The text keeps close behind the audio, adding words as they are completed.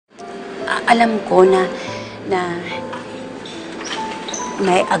Alam ko na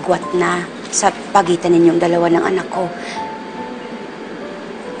may agwat na sa pagitan ninyong dalawa ng anak ko.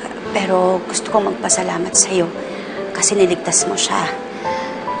 Pero gusto kong magpasalamat sa'yo kasi niligtas mo siya.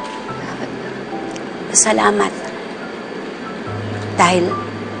 Salamat. Dahil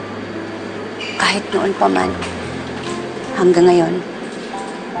kahit noon pa man, hanggang ngayon,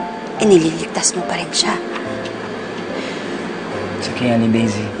 inililigtas mo pa rin siya. It's okay, Aling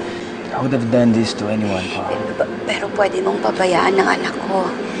Daisy. I would have done this to anyone, Pa. Pero pwede mong pabayaan ng anak ko.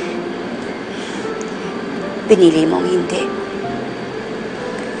 Pinili mong hindi.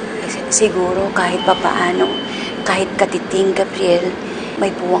 Siguro kahit papaano, kahit katiting, Gabriel, may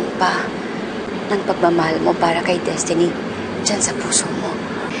buwang pa ng pagmamahal mo para kay Destiny dyan sa puso mo.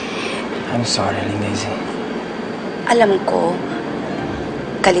 I'm sorry, Aling Daisy. Alam ko,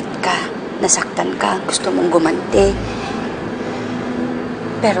 galit ka, nasaktan ka, gusto mong gumanti.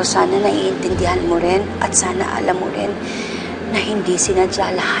 Pero sana naiintindihan mo rin at sana alam mo rin na hindi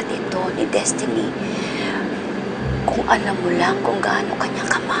sinadya lahat ito ni Destiny. Kung alam mo lang kung gaano kanya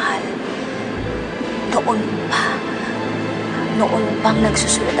kamahal. Noon pang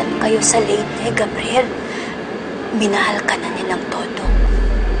nagsusulatan kayo sa Leyte, Gabriel, minahal ka na niya ng todo.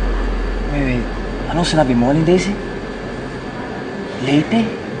 Wait. Anong sinabi mo, Aling Daisy? Leyte?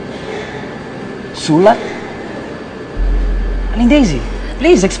 Sulat? Aling Daisy,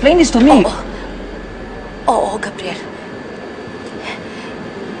 please explain this to me. Oo, Gabriel.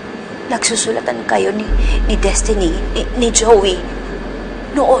 Nagsusulatan kayo ni Destiny, ni Joey,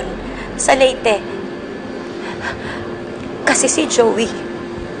 noon, sa Leyte. Kasi si Joey,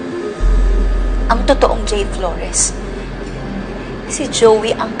 ang totoong J. Flores. Si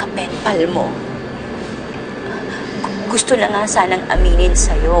Joey ang kapenpal mo. Gusto na nga sanang aminin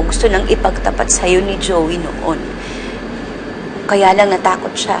sa'yo. Gusto nang ipagtapat sa'yo ni Joey noon. Kaya lang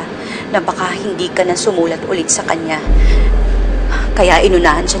natakot siya na baka hindi ka na sumulat ulit sa kanya. Kaya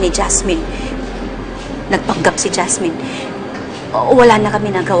inunahan siya ni Jasmine. Nagpanggap si Jasmine. Wala na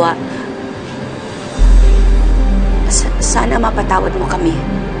kami nagawa. Sana mapatawad mo kami.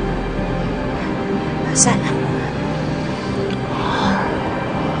 Sana.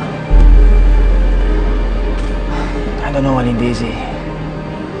 I don't know, Aling Daisy.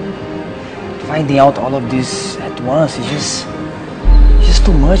 Finding out all of this at once is just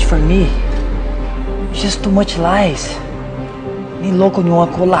too much for me. It's just too much lies. Niloko niyo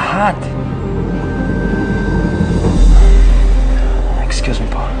ako lahat. Excuse me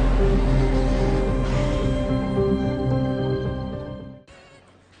po.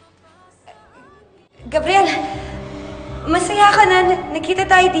 Gabriel, masaya ka na. Nakita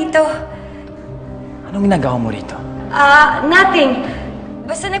tayo dito. Anong ginagawa mo rito? Nothing.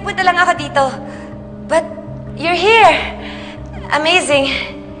 Basta nagpunta lang ako dito. But, you're here. Amazing.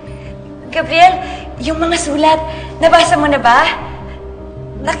 Gabriel, yung mga sulat, nabasa mo na ba?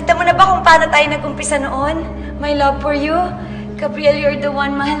 Nakita mo na ba kung paano tayo nag-umpisa noon? My love for you. Gabriel, you're the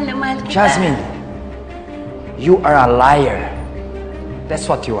one. Mahal na mahal kita. Jasmine, you are a liar.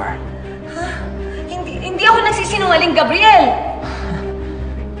 That's what you are. Hindi ako nagsisinungaling, Gabriel.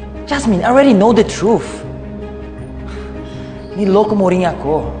 Jasmine, I already know the truth. Niloko mo rin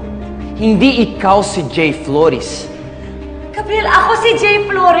ako. Hindi ikaw si J. Flores. Gabriel, ako si J.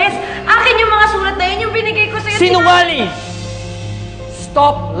 Flores. Akin yung mga sulat na yun, yung binigay ko sa'yo. Sinungaling!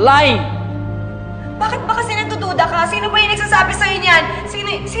 Stop lying! Bakit ba kasi nagdududa ka? Sino ba yung nagsasabi sa'yo niyan?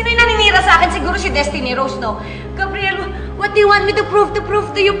 Sino yung naninira sa akin? Siguro si Destiny Rose, no? Gabriel, what do you want me to prove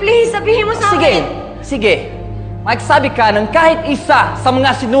to you? Please, sabihin mo sa akin. Sige. Magsabi ka ng kahit isa sa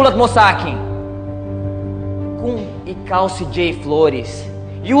mga sinulat mo sa akin. Kung ikaw si J. Flores,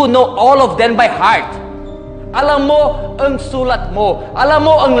 you will know all of them by heart. Alam mo ang sulat mo. Alam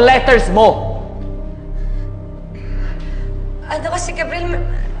mo ang letters mo. Ano kasi, Gabriel,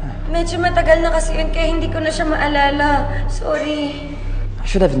 medyo matagal na kasi yun, kaya hindi ko na siya maalala. Sorry. I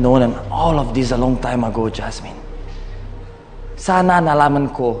should have known all of this a long time ago, Jasmine. Sana nalaman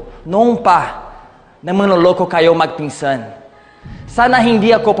ko noong pa na manloloko kayo magpinsan. Sana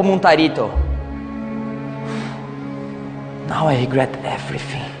hindi ako pumunta rito. Now I regret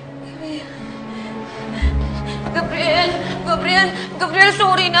everything. Gabriel,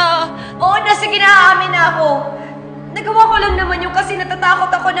 sorry na. Oo na, sige na, aamin na ako. Nagawa ko lang naman yung kasi natatakot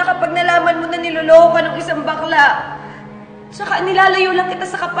ako na kapag nalaman mo na niloloko ka ng isang bakla. Tsaka nilalayo lang kita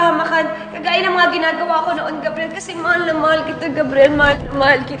sa kapahamakan. Kagaya ng mga ginagawa ko noon, Gabriel. Kasi mahal na mahal kita, Gabriel. Mahal na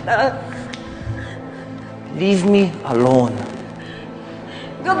mahal kita. Leave me alone.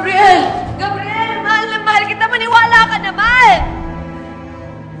 Gabriel, mahal na mahal kita. Maniwala ka naman!